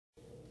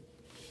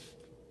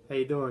How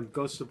you doing?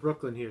 Ghost of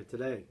Brooklyn here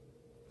today.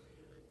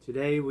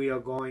 Today we are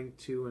going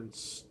to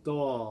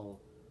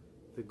install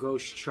the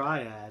Ghost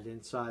Triad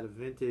inside a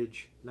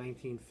vintage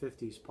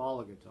 1950s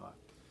Paula guitar.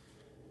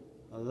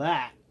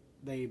 That,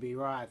 baby,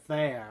 right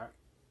there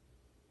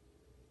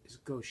is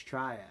Ghost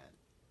Triad.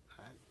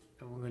 Right?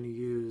 And we're going to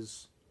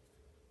use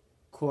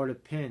quarter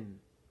inch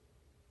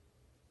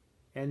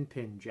end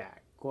pin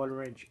jack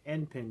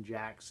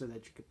so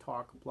that your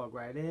guitar can plug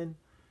right in.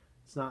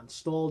 It's not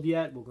installed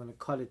yet. We're going to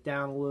cut it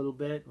down a little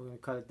bit. We're going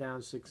to cut it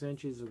down 6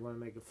 inches. We're going to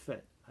make it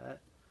fit. All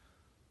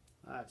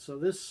right, so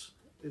this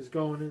is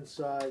going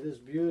inside this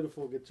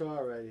beautiful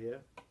guitar right here.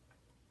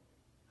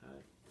 All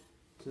right.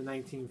 It's a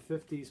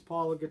 1950s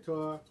Paula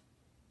guitar.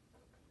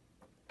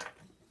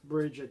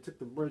 Bridge, I took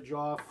the bridge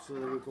off so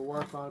that we could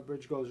work on it.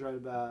 Bridge goes right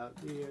about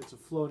here. It's a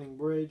floating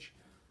bridge.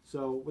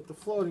 So with the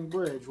floating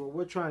bridge, what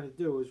we're trying to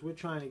do is we're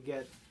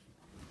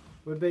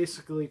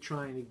basically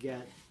trying to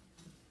get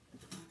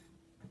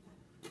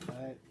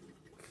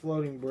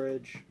floating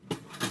bridge,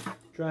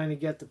 trying to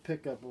get the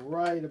pickup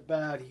right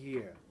about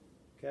here.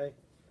 Okay,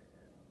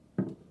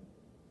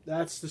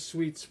 that's the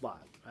sweet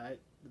spot, right?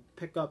 The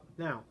pickup.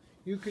 Now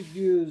you could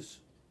use,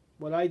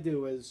 what I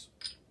do is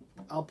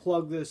I'll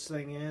plug this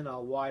thing in,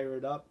 I'll wire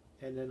it up,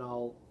 and then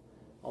I'll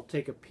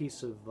take a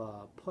piece of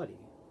putty.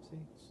 See,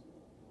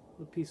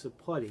 a piece of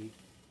putty,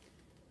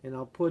 and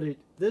I'll put it.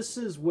 This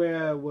is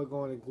where we're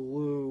going to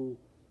glue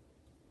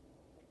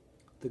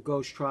the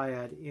Ghost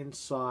Triad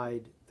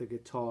inside the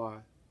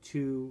guitar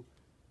to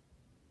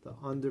the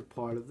under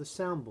part of the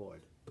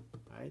soundboard,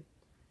 right?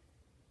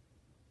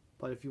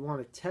 But if you want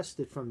to test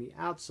it from the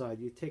outside,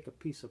 you take a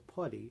piece of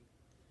putty,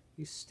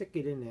 you stick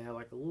it in there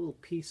like a little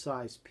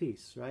pea-sized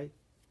piece, right?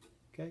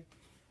 Okay,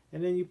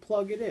 and then you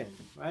plug it in,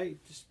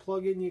 right? Just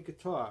plug in your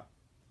guitar,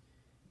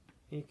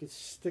 and you can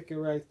stick it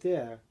right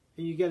there,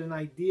 and you get an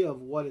idea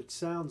of what it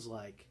sounds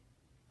like,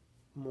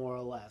 more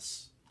or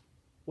less.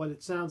 What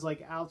it sounds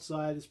like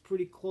outside is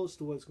pretty close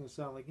to what it's going to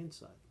sound like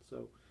inside.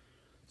 So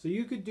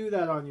you could do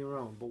that on your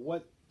own.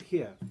 But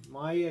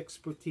my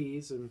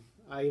expertise, and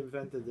I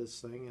invented this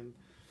thing,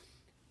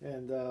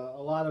 and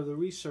a lot of the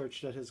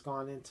research that has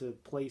gone into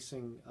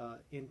placing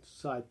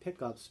inside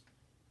pickups,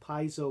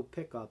 piezo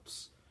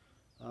pickups,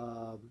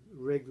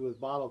 rigged with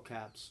bottle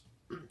caps,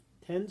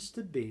 tends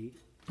to be,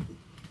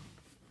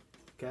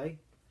 okay,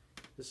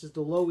 this is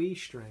the low E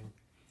string.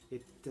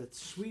 The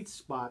sweet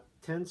spot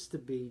tends to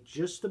be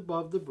just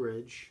above the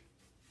bridge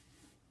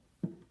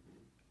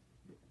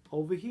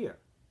over here.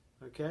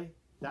 Okay,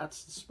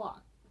 that's the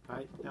spot.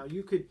 Right now,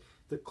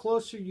 the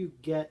closer you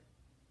get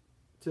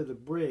to the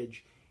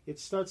bridge, it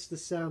starts to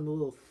sound a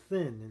little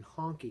thin and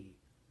honky,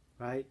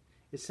 right?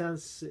 It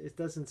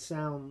doesn't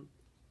sound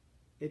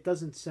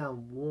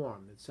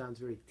warm. It sounds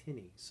very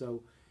tinny.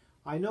 So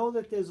I know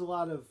that there's a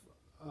lot of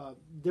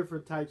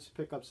different types of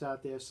pickups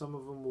out there. Some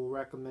of them will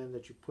recommend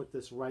that you put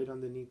this right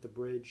underneath the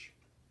bridge.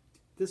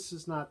 This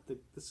is not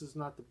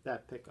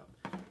that pickup.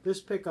 This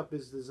pickup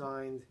is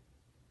designed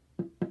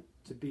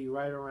to be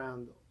right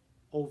around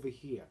over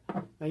here.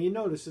 Now you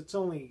notice it's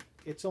only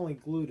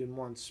glued in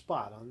one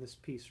spot on this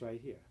piece right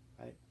here,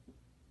 right?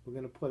 We're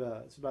going to put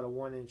it's about a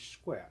 1 inch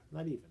square,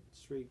 not even.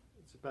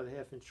 It's about a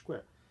 ½ inch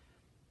square.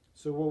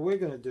 So what we're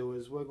going to do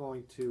is we're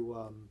going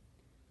to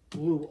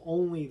glue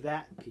only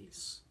that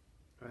piece.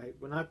 Right?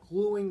 We're not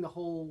gluing the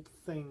whole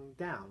thing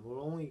down.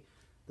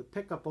 The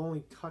pickup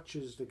only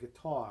touches the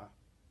guitar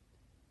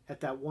at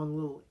that one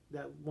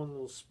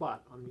little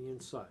spot on the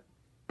inside.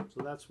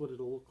 So that's what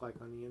it'll look like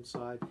on the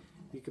inside.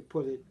 You could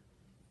put it.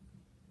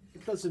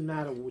 It doesn't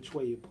matter which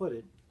way you put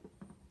it,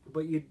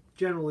 but you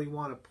generally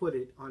want to put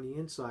it on the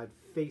inside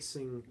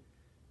facing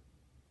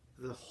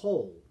the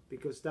hole,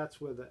 because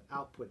that's where the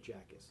output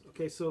jack is.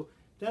 Okay, so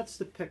that's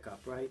the pickup,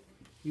 right?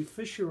 You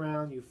fish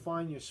around, you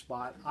find your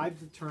spot. I've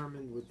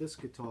determined with this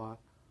guitar,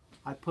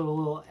 I put a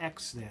little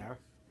X there.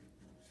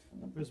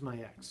 Where's my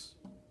X?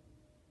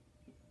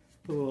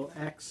 Put a little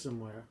X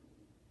somewhere.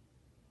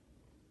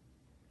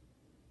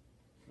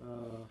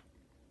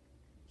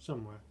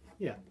 Somewhere.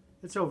 Yeah,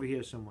 it's over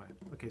here somewhere.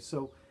 Okay,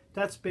 so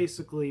that's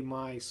basically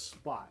my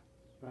spot,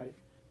 right?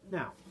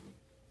 Now,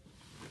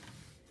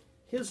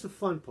 here's the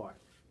fun part.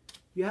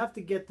 You have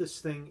to get this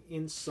thing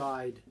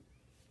inside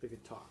the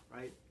guitar,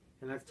 right?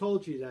 And I've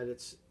told you that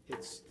it's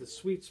the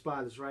sweet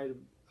spot is right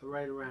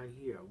around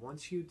here.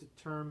 Once you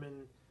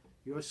determine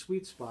your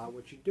sweet spot,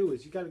 what you do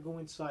is you got to go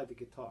inside the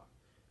guitar,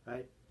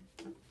 right?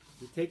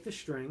 You take the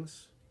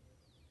strings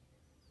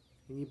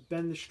and you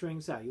bend the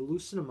strings out. You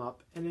loosen them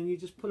up, and then you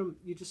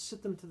just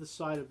sit them to the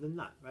side of the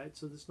nut, right?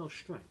 So there's no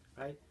string,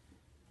 right?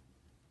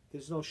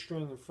 There's no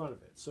string in front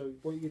of it. So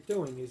what you're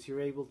doing is you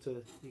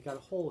got a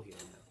hole here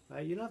now,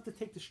 right? You don't have to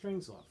take the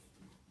strings off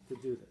to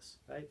do this,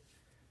 right?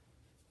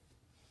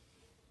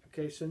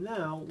 Okay, so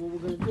now what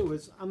we're going to do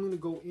is I'm going to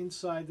go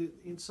inside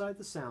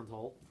the sound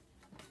hole.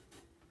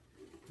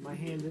 My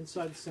hand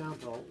inside the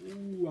sound hole.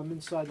 Ooh, I'm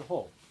inside the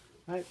hole.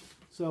 Right?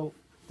 So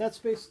that's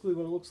basically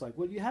what it looks like.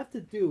 What you have to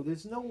do,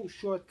 there's no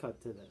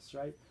shortcut to this,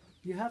 right?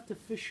 You have to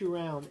fish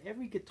around.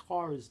 Every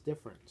guitar is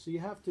different. So you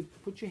have to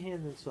put your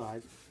hand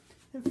inside.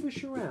 And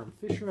fish around,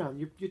 fish around.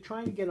 You're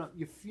trying to get on,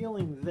 you're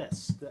feeling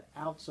this, the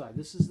outside.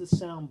 This is the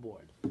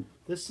soundboard.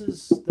 This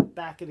is the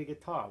back of the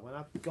guitar. We're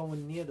not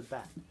going near the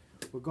back.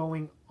 We're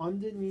going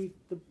underneath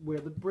where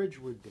the bridge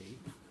would be.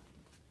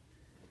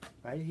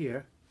 Right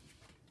here.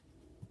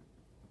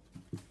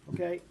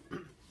 Okay?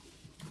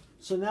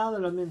 So now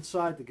that I'm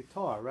inside the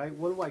guitar, right,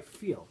 what do I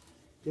feel?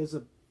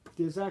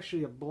 There's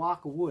actually a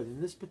block of wood.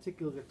 In this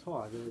particular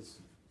guitar, there's,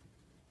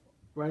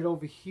 right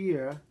over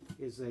here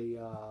is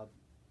a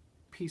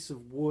piece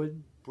of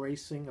wood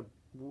bracing,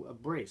 a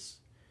brace,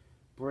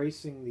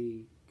 bracing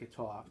the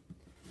guitar.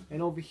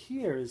 And over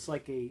here is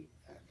like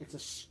it's a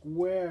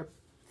square,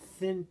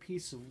 thin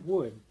piece of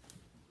wood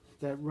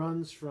that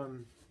runs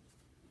from,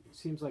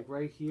 seems like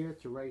right here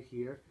to right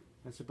here.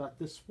 That's about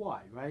this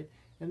wide, right?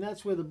 And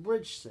that's where the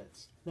bridge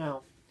sits.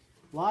 Now,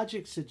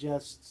 logic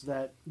suggests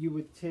that you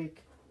would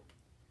take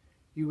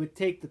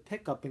the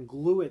pickup and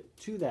glue it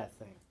to that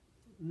thing.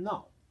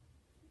 No.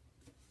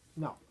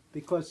 No,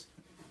 because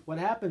what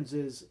happens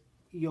is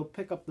you'll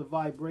pick up the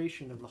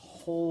vibration of the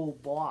whole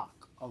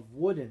block of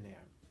wood in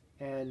there.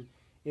 And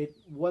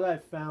what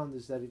I've found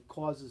is that it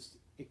causes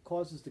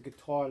the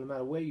guitar, no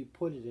matter where you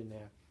put it in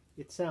there,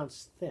 it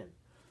sounds thin.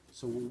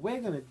 So what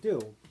we're going to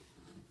do,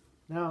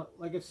 now,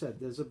 like I said,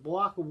 there's a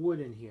block of wood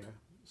in here,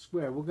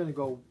 square. We're going to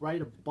go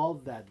right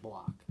above that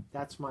block.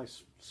 That's my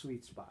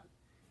sweet spot.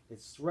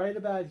 It's right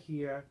about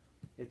here.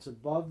 It's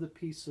above the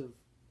piece of,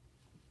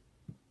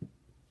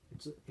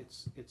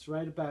 it's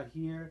right about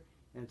here,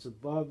 and it's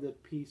above the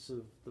piece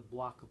of the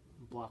block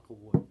of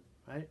wood,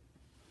 right?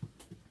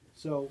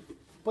 So,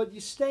 but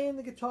you stay in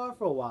the guitar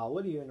for a while.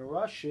 What are you, in a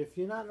rush? If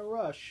you're not in a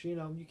rush, you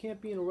know, you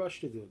can't be in a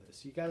rush to do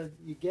this. You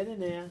get in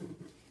there and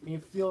you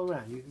feel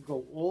around. You can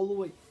go all the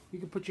way. You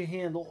can put your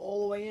hand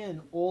all the way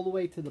in, all the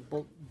way to the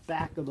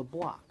back of the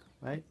block,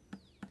 right?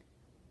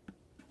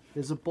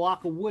 There's a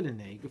block of wood in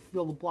there. You can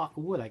feel the block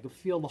of wood. I can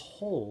feel the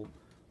hole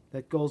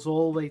that goes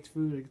all the way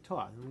through the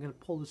guitar. I'm going to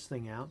pull this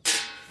thing out,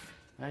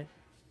 right?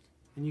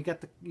 And you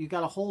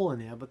got a hole in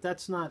there, but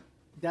that's not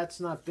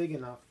big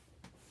enough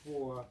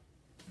for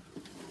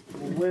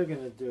what we're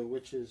going to do,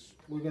 which is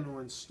we're going to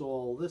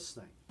install this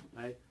thing,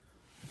 right?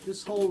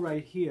 This hole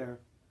right here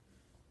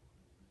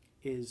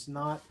is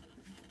not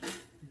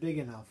big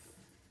enough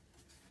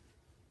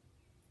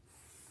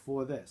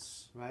for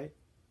this, right?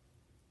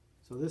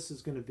 So this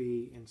is going to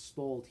be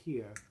installed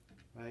here,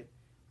 right?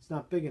 It's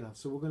not big enough,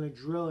 so we're going to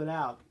drill it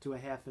out to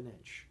 1/2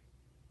 inch.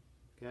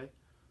 Okay?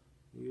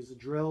 Use a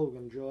drill, we're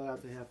going to drill it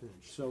out to 1/2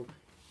 inch. So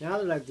now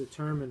that I've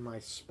determined my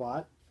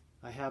spot,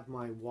 I have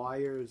my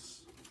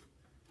wires,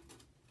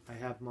 I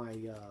have my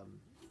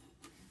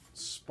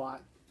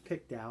spot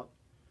picked out.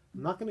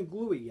 I'm not going to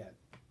glue it yet.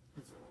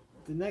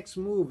 The next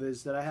move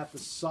is that I have to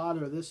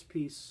solder this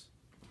piece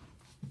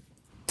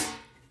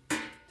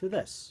to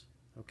this,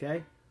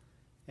 okay?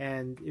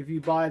 And if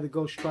you buy the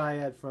Ghost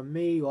Triad from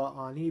me or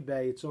on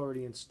eBay, it's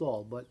already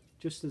installed. But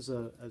just as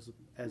a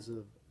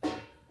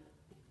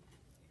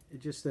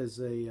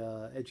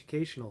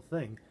educational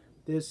thing,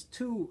 there's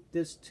two.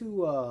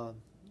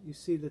 You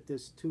see that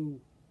there's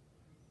two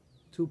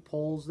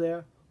poles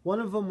there. One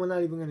of them we're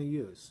not even going to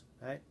use,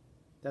 right?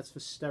 That's for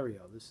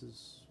stereo.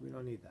 We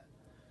don't need that.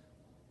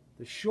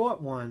 The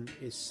short one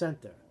is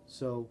center.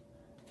 So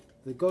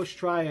the Ghost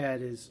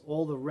Triad is,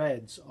 all the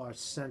reds are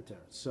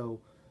center.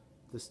 So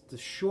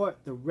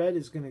the red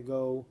is going to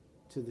go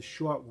to the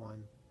short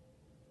one,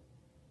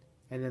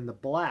 and then the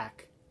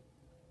black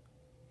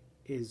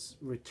is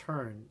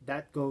return.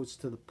 That goes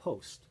to the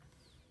post.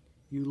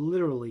 You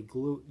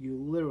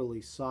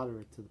literally solder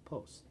it to the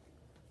post.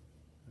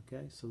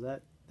 Okay, so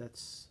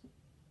that's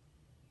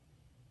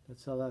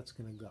how that's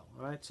going to go.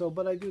 All right, so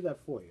but I do that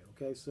for you.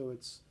 Okay, so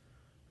it's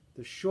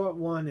the short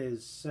one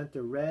is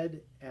center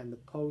red, and the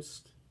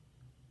post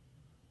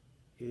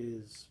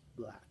is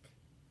black.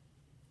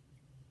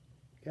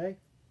 Okay?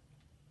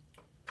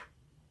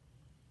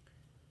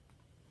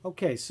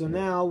 Okay, so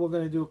now we're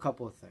going to do a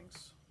couple of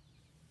things.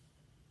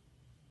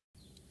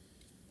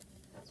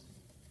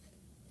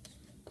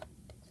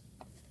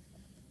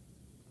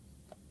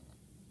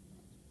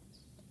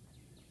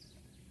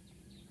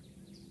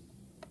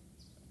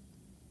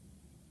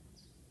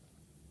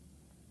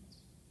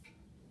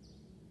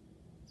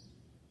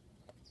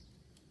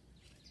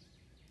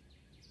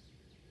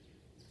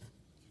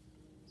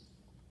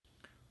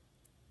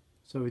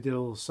 So we did a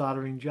little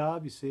soldering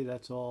job. You see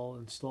that's all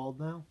installed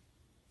now.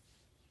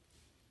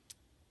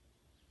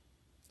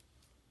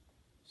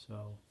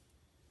 So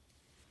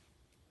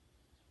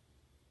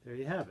there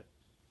you have it.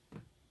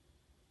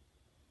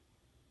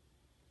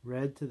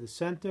 Red to the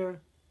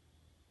center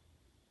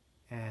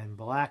and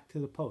black to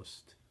the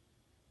post.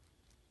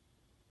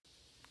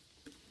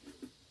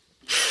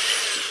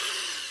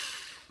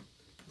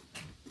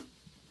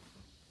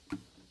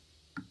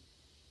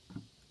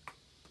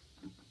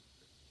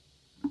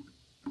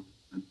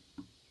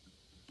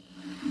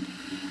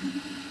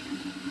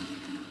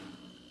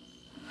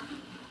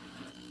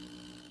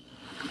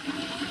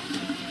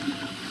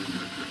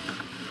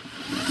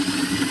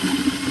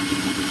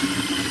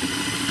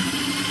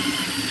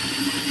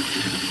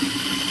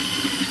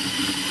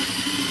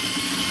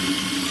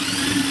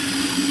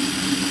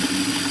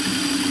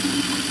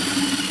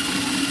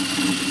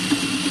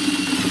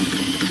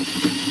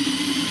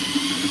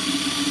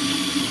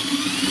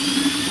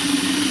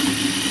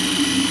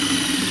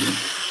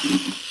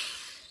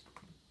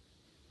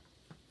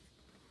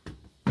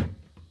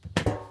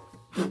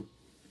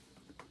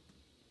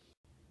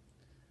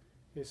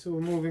 Okay, so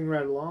we're moving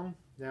right along.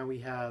 Now we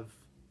have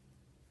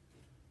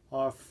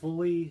our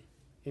fully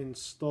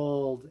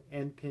installed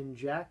end pin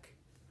jack.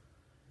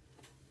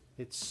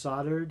 It's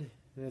soldered,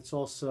 and it's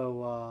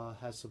also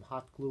has some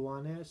hot glue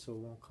on there so it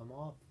won't come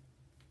off.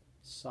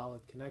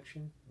 Solid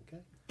connection.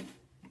 Okay,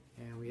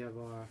 and we have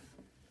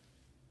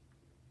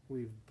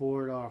we've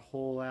bored our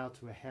hole out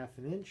to a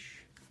 1/2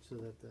 inch so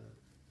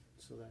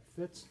that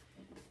fits.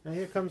 Now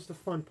here comes the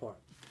fun part.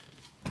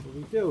 What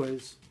we do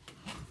is,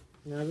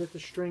 now that the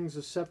strings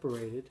are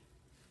separated,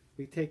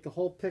 we take the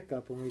whole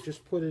pickup and we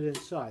just put it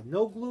inside.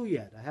 No glue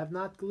yet. I have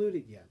not glued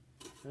it yet.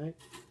 Right?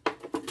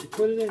 You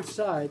put it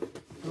inside,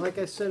 and like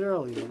I said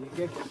earlier,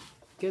 you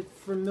get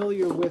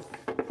familiar with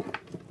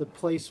the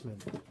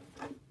placement.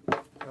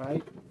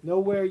 Right? Know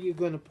where you're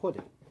going to put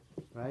it.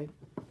 Right?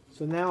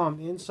 So now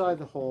I'm inside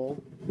the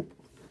hole,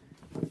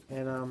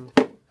 and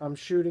I'm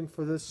shooting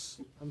for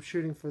this. I'm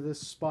shooting for this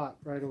spot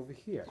right over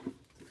here.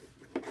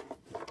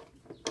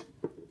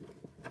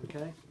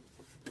 Okay?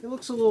 It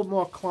looks a little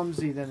more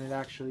clumsy than it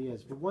actually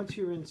is, but once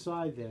you're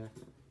inside there,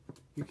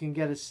 you can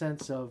get a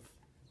sense of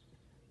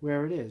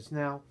where it is.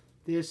 Now,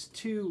 there's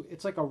two,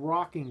 it's like a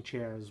rocking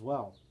chair as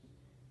well,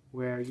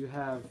 where you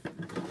have,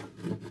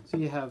 so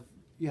you have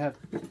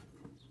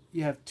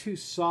two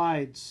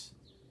sides,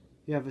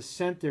 you have a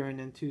center and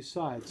then two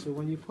sides. So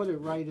when you put it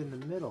right in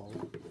the middle,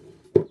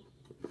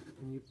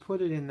 when you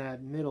put it in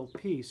that middle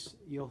piece,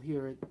 you'll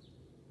hear it,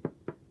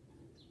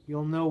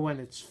 you'll know when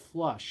it's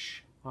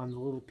flush on the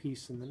little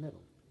piece in the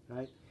middle,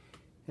 right?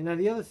 And now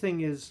the other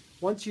thing is,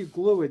 once you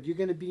glue it, you're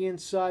going to be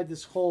inside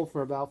this hole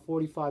for about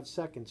 45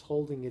 seconds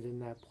holding it in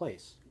that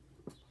place.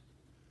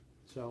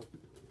 So,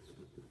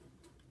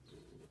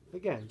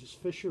 again,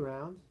 just fish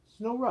around.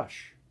 There's no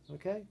rush,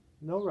 okay?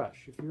 No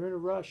rush. If you're in a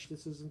rush,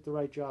 this isn't the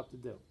right job to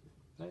do,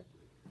 right?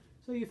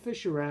 So you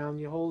fish around,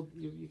 you hold,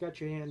 you got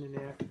your hand in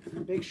there.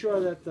 Make sure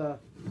that the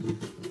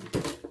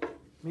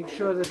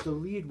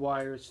lead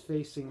wire is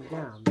facing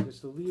down, because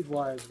the lead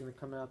wire is going to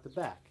come out the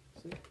back.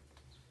 See?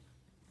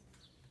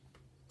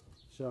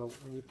 So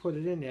when you put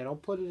it in there,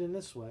 don't put it in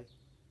this way.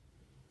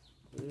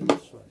 Put it in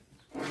this way.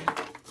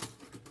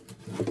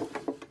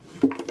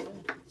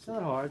 It's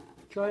not hard.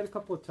 Try it a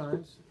couple of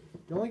times.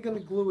 You're only going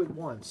to glue it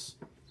once.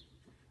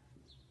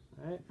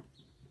 All right?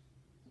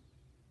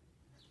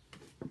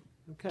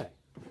 Okay.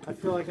 I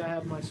feel like I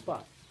have my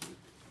spot.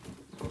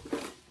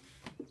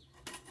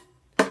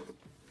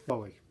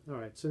 All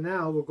right, so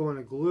now we're going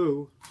to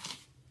glue.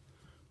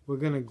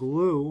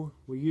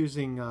 We're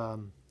using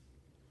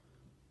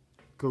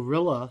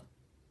Gorilla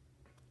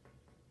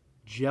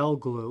gel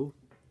glue.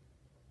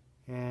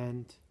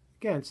 And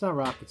again, it's not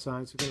rocket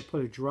science. We're going to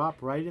put a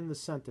drop right in the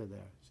center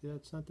there. See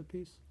that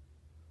centerpiece?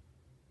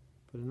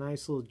 Put a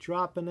nice little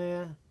drop in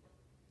there.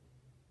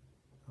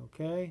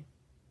 Okay.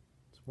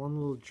 It's one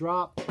little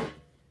drop.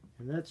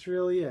 And that's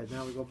really it.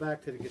 Now we go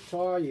back to the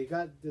guitar.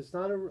 There's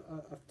not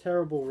a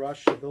terrible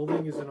rush. The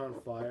building isn't on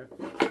fire.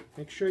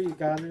 Make sure you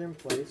got it in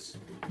place.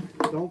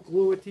 Don't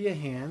glue it to your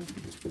hand.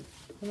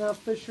 And now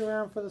fish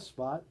around for the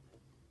spot.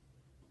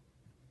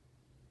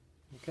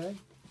 Okay?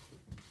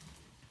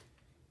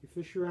 You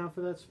fish around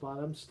for that spot.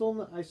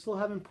 I still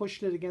haven't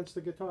pushed it against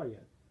the guitar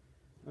yet.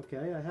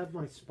 Okay, I have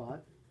my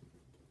spot.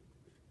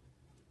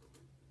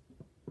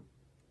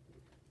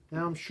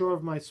 Now I'm sure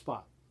of my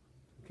spot.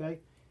 Okay?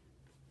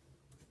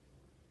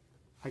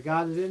 I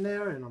got it in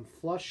there, and I'm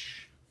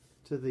flush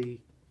to the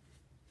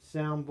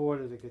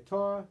soundboard of the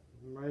guitar.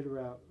 I'm right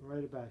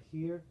about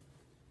here,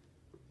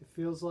 it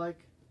feels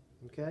like.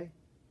 Okay?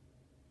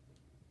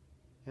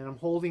 And I'm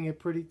holding it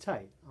pretty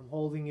tight. I'm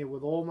holding it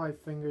with all my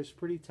fingers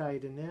pretty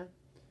tight in there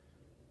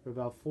for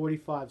about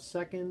 45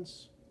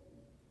 seconds.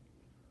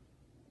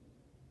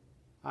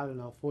 I don't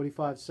know,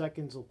 45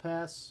 seconds will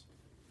pass.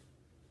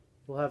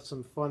 We'll have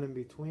some fun in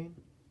between.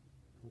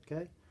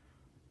 Okay?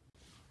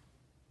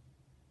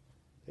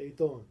 How you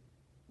doing?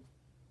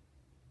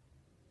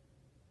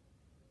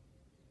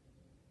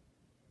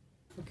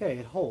 Okay,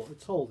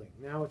 it's holding.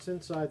 Now it's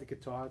inside the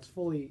guitar.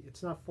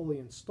 It's not fully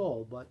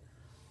installed, but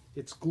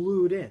it's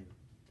glued in.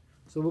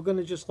 So we're going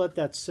to just let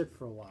that sit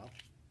for a while,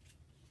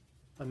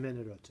 a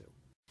minute or two.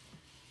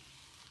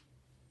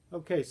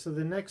 Okay, so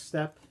the next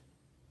step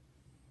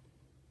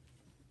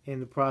in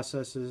the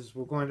process is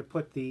we're going to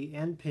put the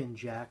end pin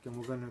jack and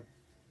we're going to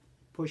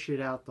push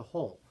it out the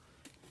hole.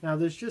 Now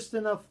there's just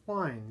enough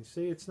line. You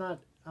see,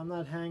 I'm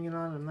not hanging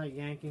on it, I'm not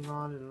yanking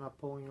on it, I'm not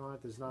pulling on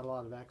it, there's not a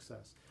lot of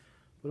excess.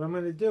 What I'm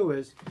going to do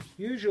is,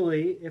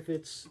 usually if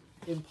it's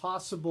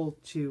impossible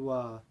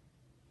to,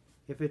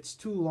 if it's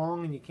too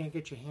long and you can't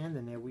get your hand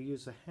in there, we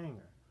use a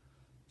hanger.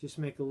 Just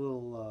make a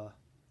little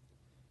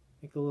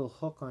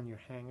hook on your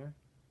hanger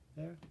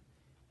there,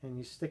 and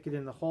you stick it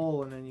in the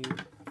hole, and then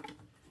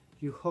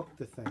you hook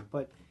the thing.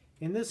 But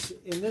in this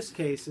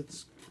case,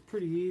 it's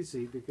pretty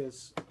easy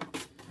because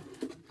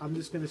I'm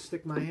just going to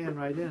stick my hand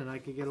right in and I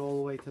can get all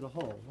the way to the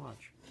hole.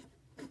 Watch.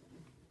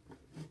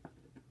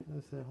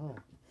 There's that hole.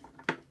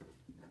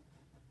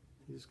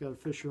 You just got to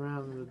fish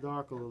around in the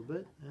dark a little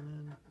bit, and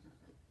then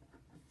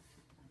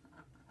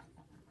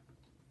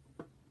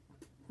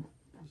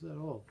there's that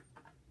hole.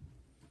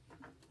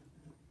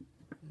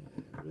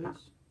 There it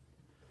is.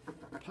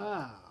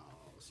 Pow!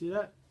 See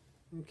that?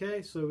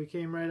 Okay, so we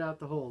came right out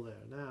the hole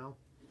there. Now,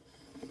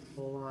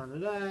 hold on to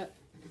that.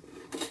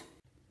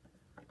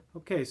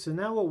 Okay, so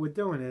now what we're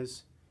doing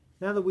is,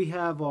 now that we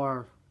have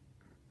our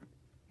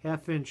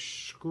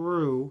 1/2-inch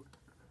screw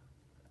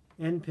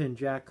end pin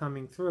jack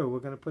coming through, we're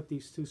going to put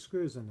these 2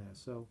 screws in there.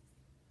 So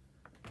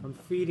I'm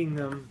feeding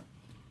them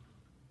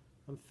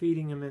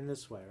in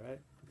this way, right?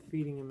 I'm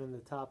feeding them in the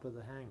top of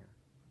the hanger.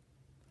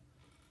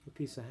 A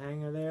piece of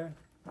hanger there.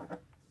 A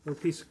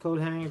little piece of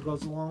coat hanger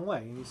goes a long way.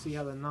 And you see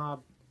how the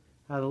knob,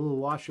 how the little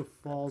washer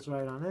falls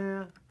right on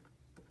there.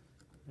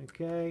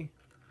 Okay.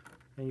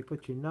 And you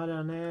put your nut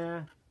on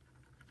there.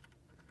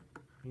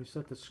 And you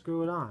start to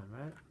screw it on,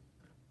 right?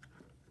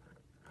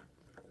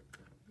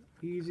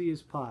 Easy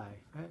as pie,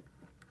 right?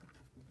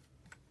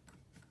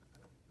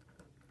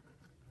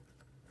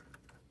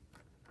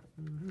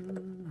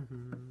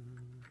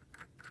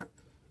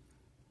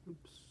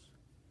 Oops.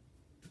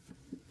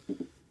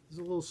 There's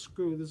a little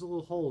screw, there's a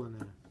little hole in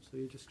there. So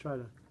you just try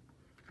to,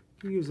 you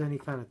can use any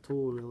kind of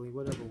tool really,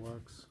 whatever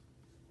works.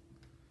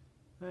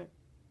 Right.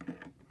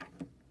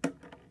 A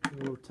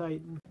little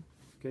tighten.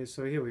 Okay,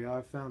 so here we are,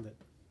 I found it.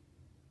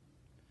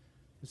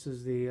 This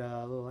is the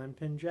little end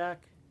pin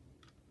jack.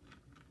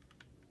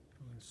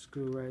 I'm going to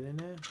screw right in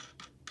there.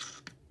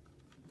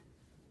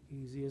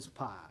 Easy as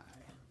pie.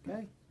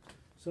 Okay,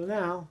 so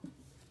now,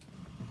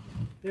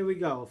 there we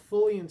go, a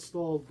fully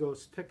installed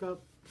Ghost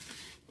pickup.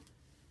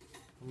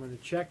 I'm going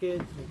to check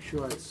it, make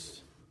sure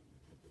it's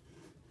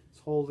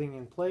holding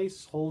in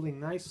place, holding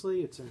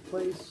nicely, it's in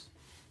place.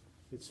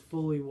 It's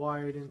fully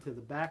wired into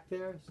the back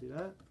there, see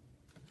that?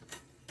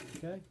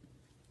 Okay.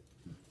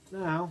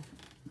 Now,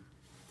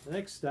 the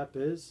next step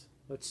is,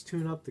 let's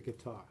tune up the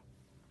guitar.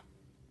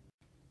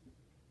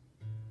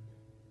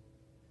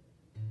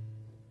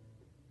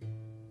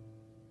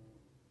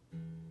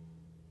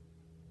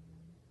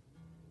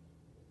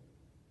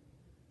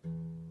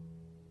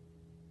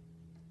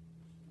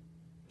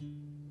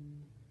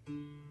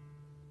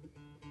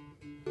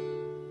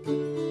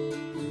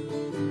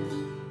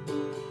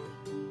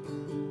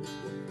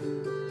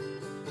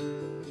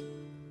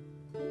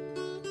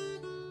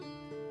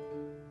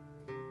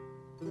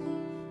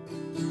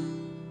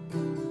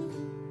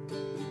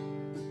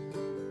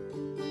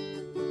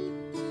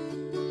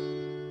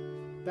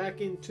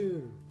 Back in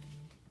tune.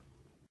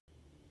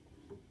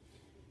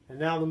 And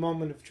now the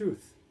moment of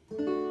truth.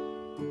 We're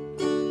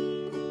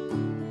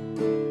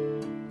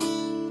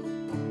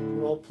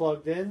all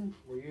plugged in.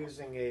 We're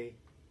using a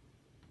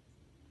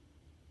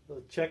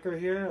little checker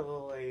here, a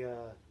little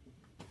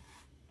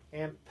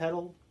amp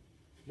pedal,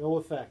 no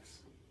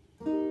effects.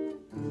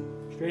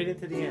 Straight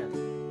into the amp.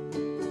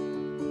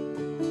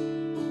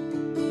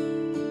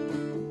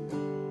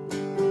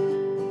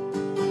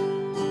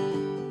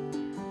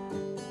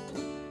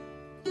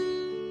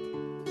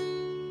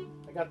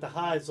 Got the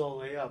highs all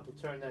the way up. We'll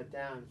turn that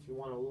down if you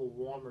want a little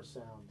warmer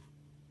sound.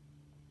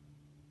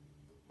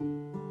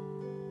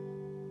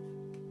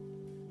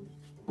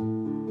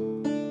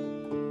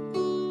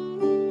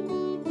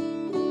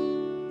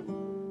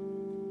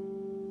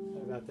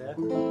 How about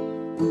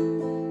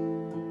that?